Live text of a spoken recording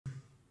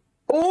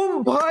ओ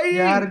भाई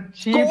यार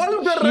कॉल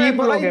कर रहे हैं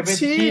भाई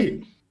छी।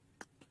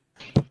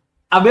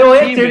 अबे वो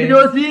एक सेठ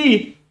जोशी।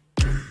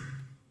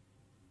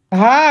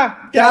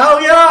 हाँ क्या हो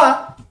गया?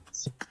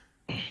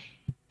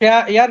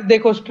 क्या यार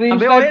देखो स्ट्रीम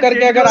स्नाइप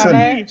करके अगर आना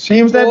है,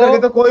 स्ट्रीम स्नाइप करके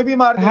तो कोई भी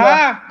मार देगा।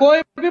 हाँ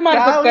कोई भी मार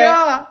सकता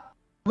है,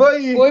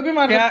 वही कोई भी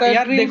मार सकता है।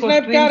 यार स्ट्रीम देखो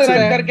स्नाइप क्या रहता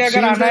है करके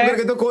अगर आना है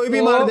करके तो कोई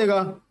भी मार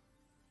देगा।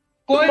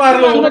 कोई मार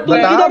लो। तुम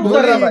किधर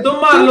उतर रहे हो? तुम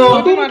मार लो।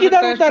 तुम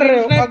किधर उतर रहे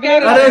हो?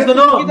 अरे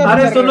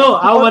सुनो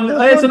आओ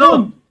अरे सुनो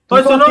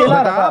ओए सुनो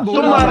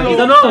तुम मार लो।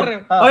 सुनो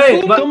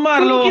ओए तुम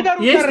मार लो।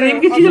 ये स्ट्रीम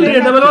की चीज चल रही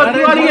है, डबल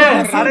वाली वाली है।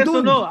 अरे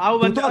सुनो आओ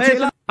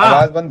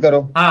आवाज बंद करो।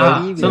 हाँ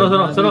सुनो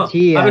सुनो सुनो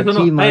अबे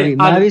सुनो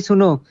मावी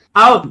सुनो।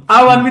 आओ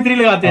आओ 1v3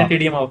 लगाते हैं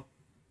टीडीएम आओ।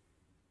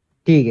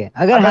 ठीक है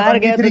अगर हार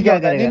गया तो क्या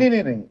करेगा? नहीं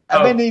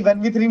अबे नहीं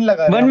 1v3 नहीं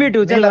लगा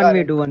 1v2 चल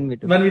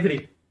 1v2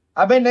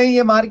 अबे नहीं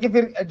ये मार के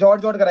फिर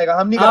जोड़ कराएगा।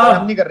 हम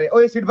नहीं कर रहे।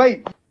 ओए सिड भाई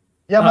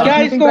क्या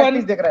इसको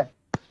देख रहा है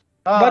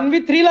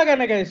 1v3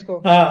 लगाने का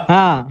इसको?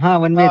 हाँ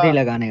 1v3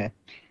 लगाने का।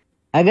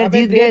 अगर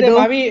जीत गए तो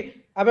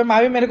अबे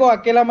मावी मेरे को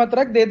अकेला मत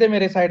रख, दे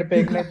मेरे साइड पे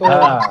एक ने तो।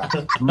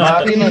 सुनो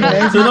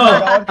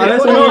अरे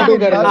सुनो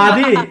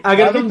आदि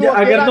अगर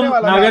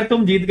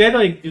तुम जीत गए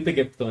तो एक जूते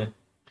गिफ्ट तुम्हें।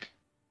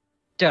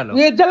 चलो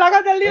ये लगा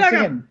जल्दी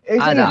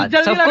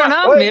लगा सबको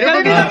ना मेरे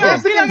मैं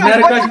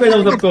रिक्वेस्ट भेजा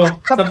हूं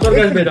सबको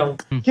रिक्वेस्ट भेजा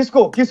हूं।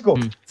 किसको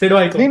सिड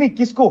भाई को। नहीं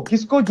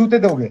किसको जूते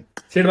दोगे?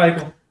 सिड भाई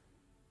को।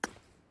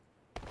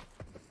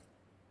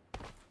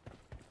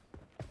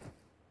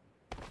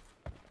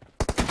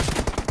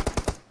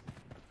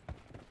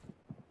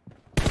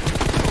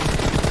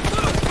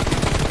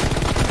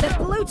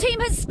 Blue team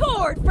has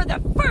scored for the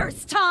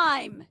first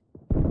time.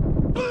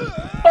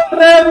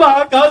 अरे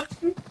माँ का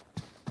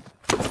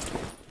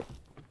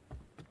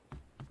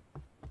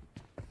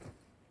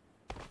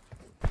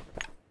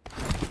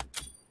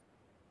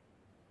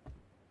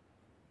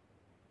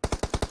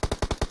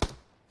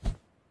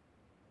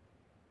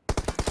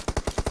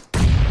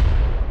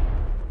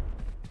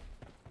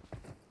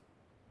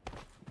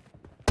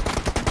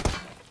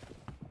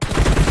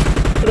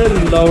अरे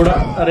लौड़ा।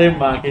 अरे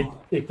माँ की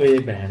एक तो ये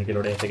बहन के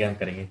लोड़े ऐसे कैम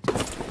करेंगे।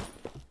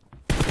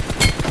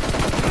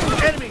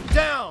 Enemy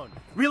down.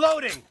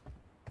 Reloading.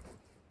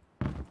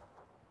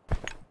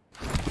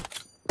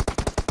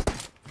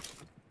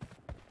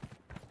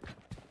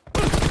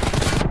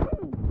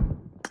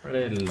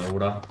 अरे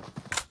लौड़ा।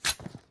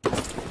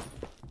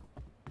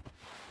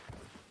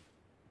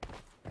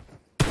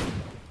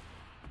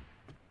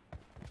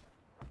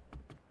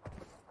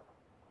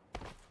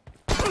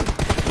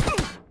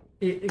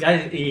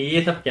 गाइस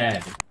ये सब क्या है?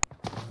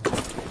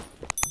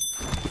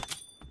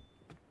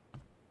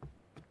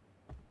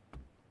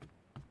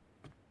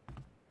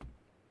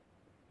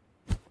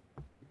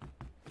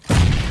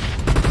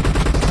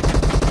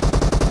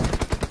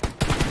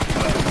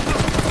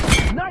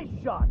 Nice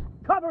shot.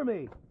 Cover me.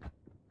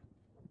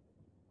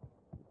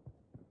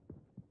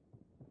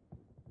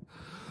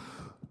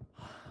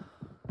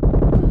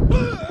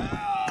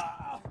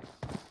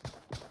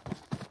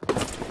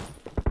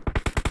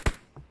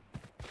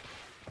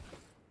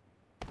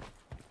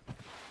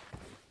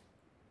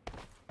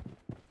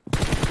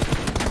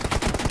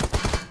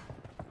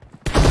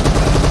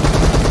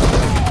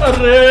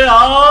 अरे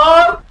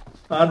यार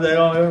हार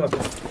जाएगा।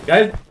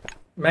 गाइस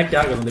मैं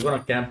क्या करूं? देखो ना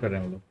कैंप कर रहे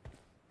हैं वो लोग।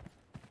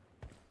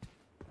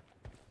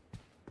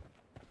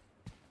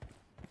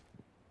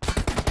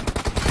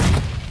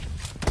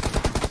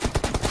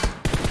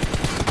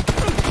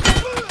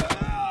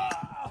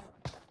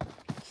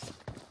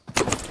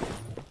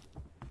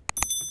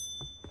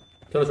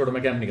 चलो छोड़ो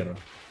मैं कैंप नहीं कर रहा।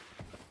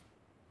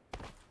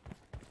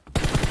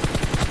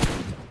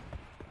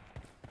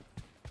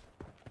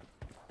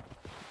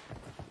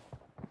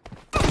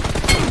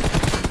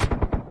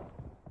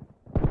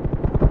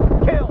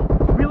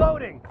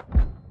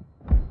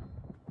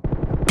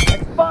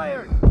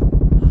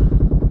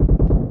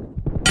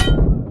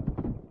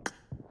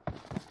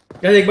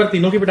 यार एक बार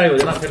तीनों की पिटाई हो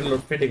जाए ना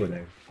फिर ठीक हो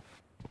जाएगा।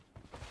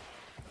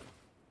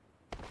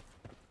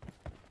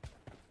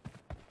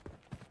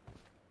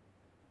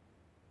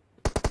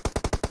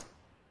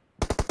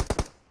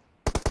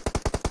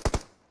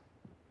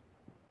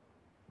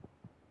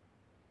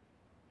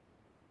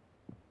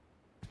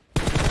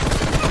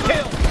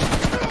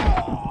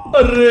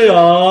 अरे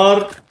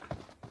यार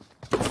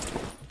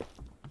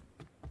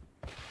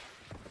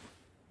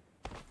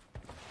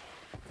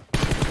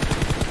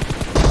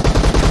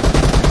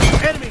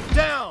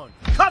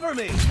Cover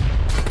me!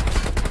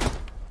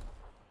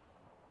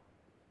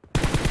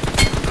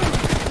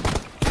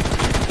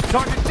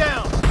 Target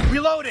down!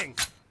 Reloading!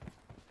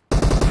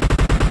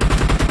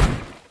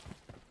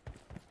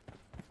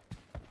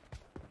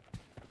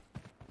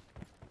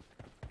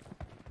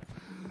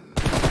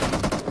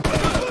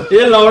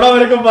 ये लौड़ा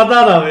मेरे को पता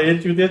था ये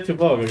चूतिया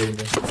छुपा होगा कहीं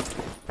पे।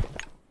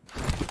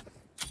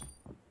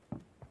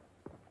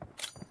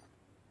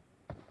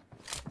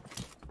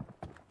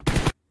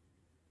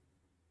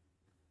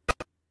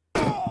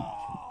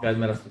 गाइस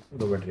मेरा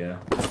 2 बैठ गया।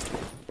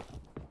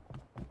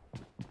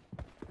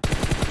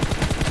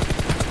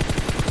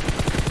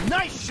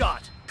 Nice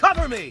shot. Cover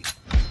Cover me!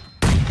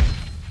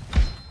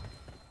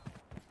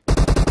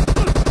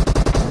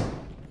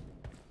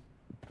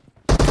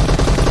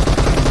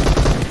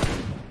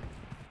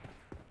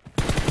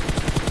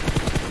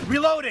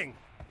 Reloading!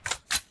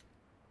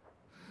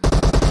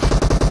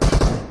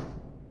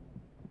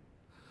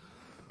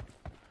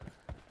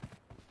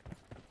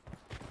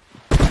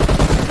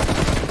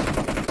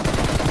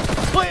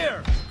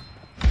 Clear!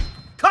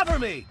 Cover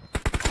me!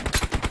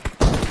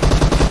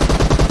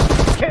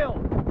 Kill!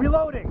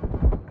 Reloading!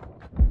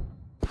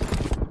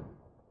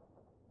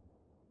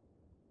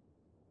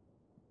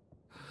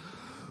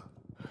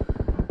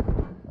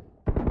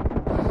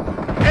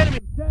 Enemy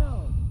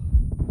down!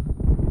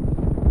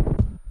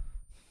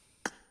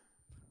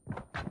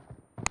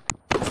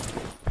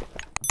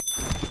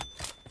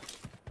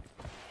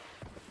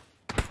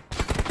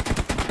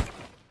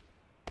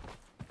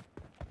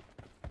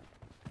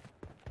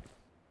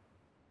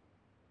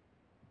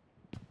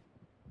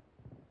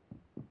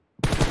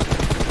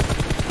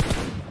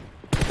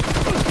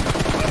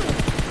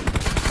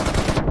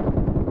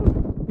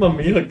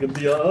 Mummy हक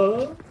दिया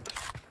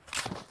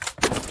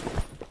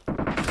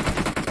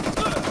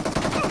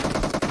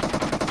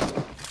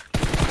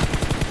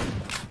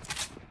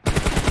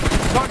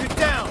Target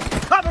down!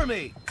 Cover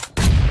me!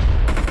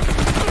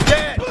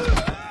 Dead!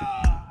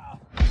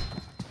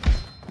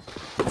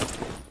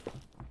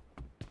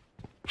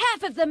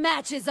 Half of the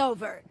match is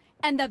over,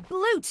 and the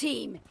blue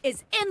team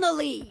is in the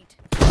lead.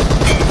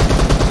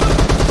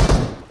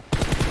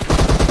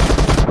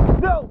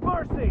 No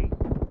mercy!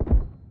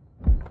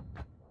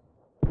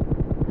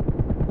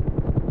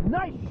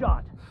 Nice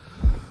shot!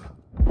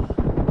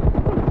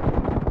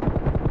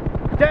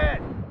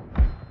 Dead!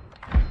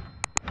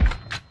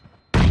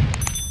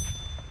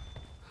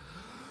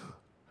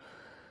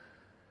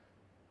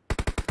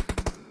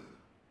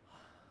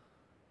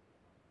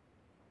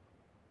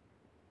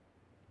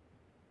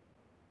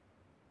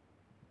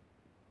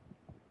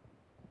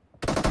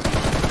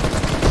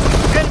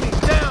 Enemy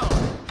down!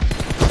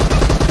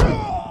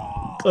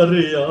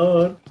 अरे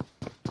यार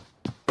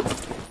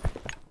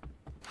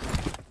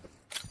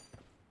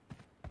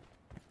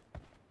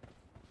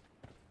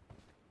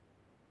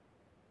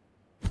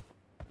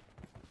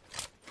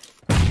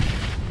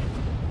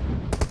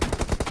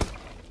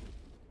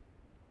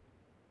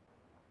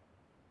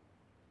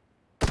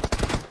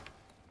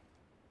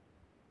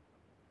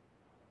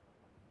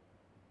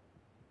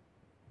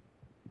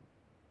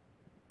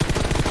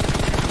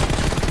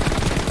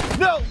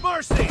No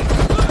mercy!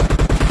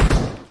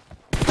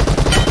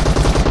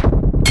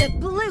 The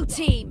blue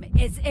team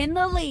is in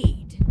the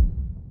lead.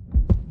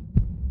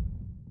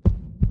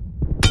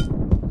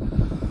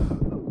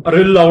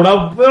 अरे लौड़ा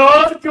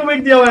यार क्यों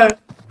फेंक दिया मैं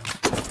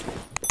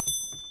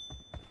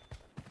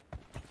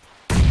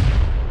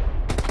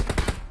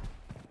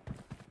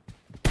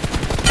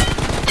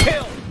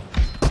Kill!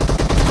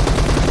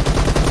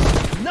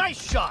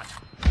 Nice shot!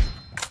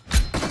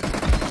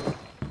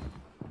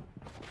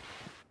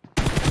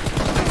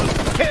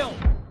 Kill!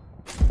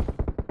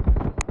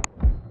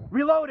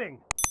 Reloading!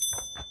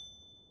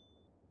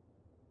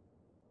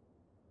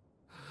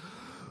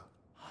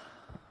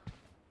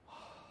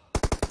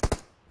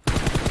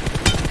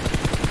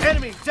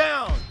 Enemy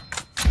down!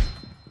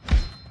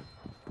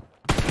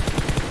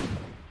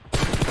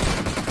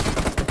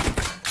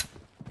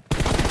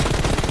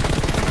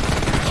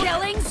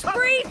 Killing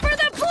spree for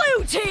the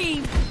blue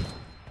team.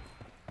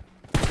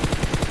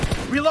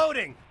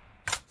 Reloading!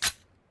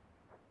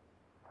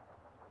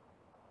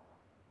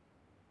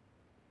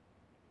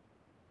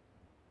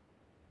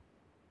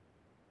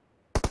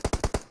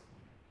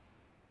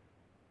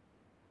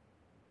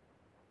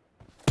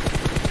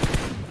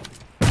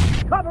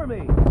 Cover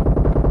me!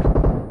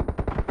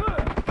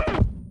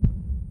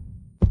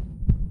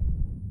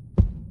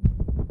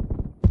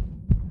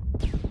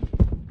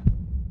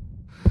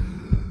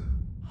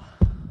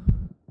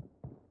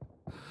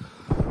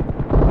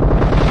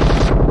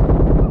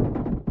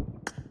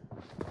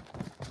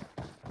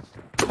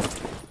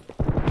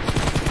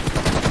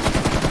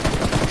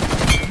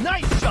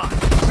 Nice shot!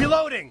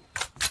 Reloading!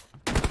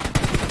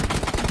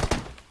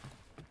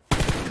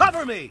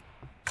 Cover me!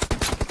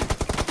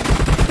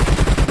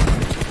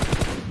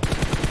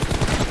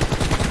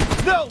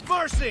 No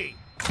mercy!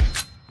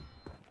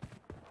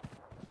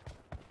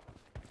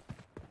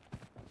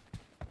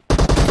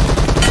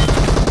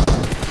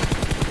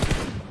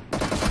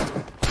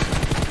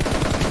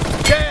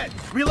 Dead!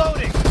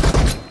 Reloading!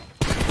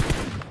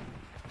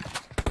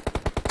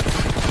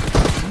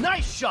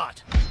 Nice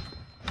shot!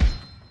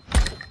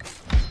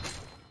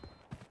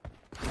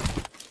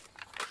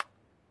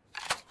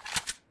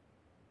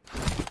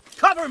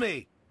 Cover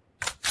me!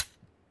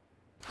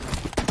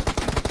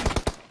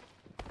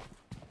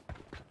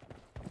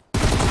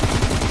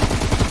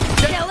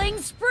 Killing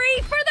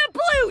spree for the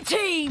blue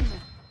team.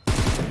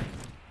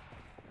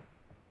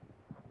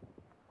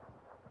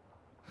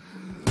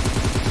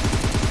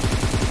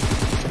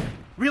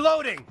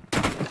 Reloading!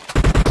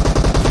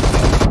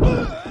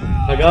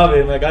 लगा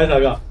बे मैं guys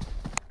लगा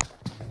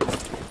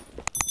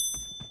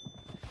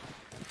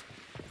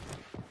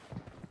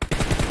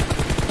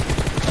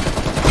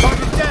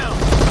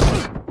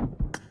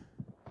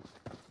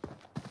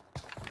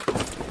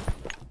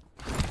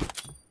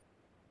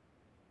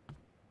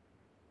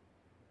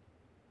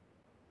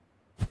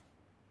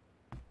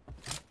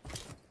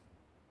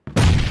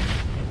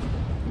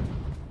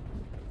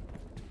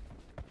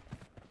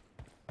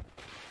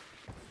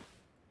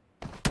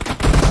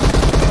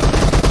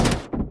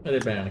अरे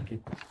band की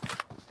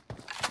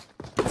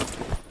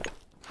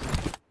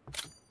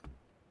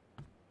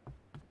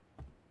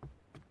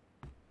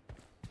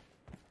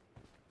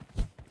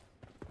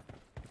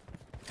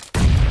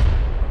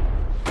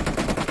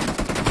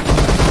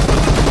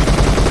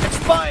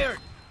Expired!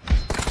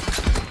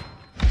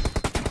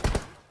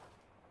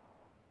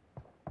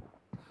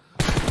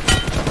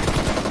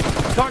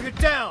 Target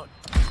down!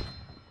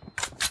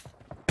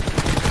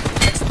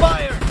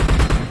 Expired!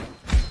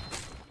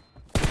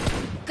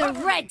 The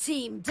red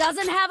team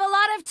doesn't have a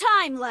lot of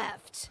time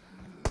left.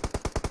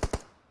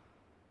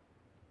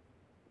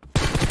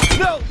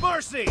 No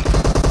mercy!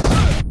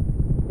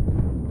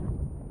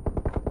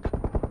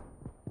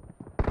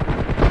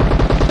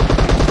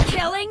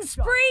 Killing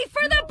spree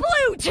for the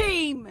blue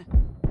team!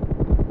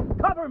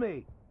 Cover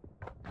me!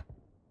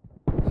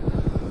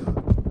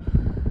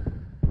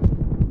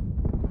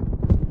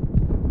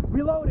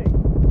 Reloading!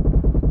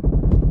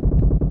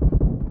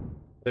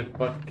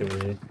 fuck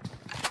away.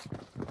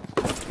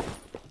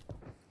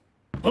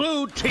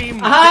 Blue team!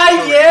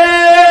 Ah, yeah!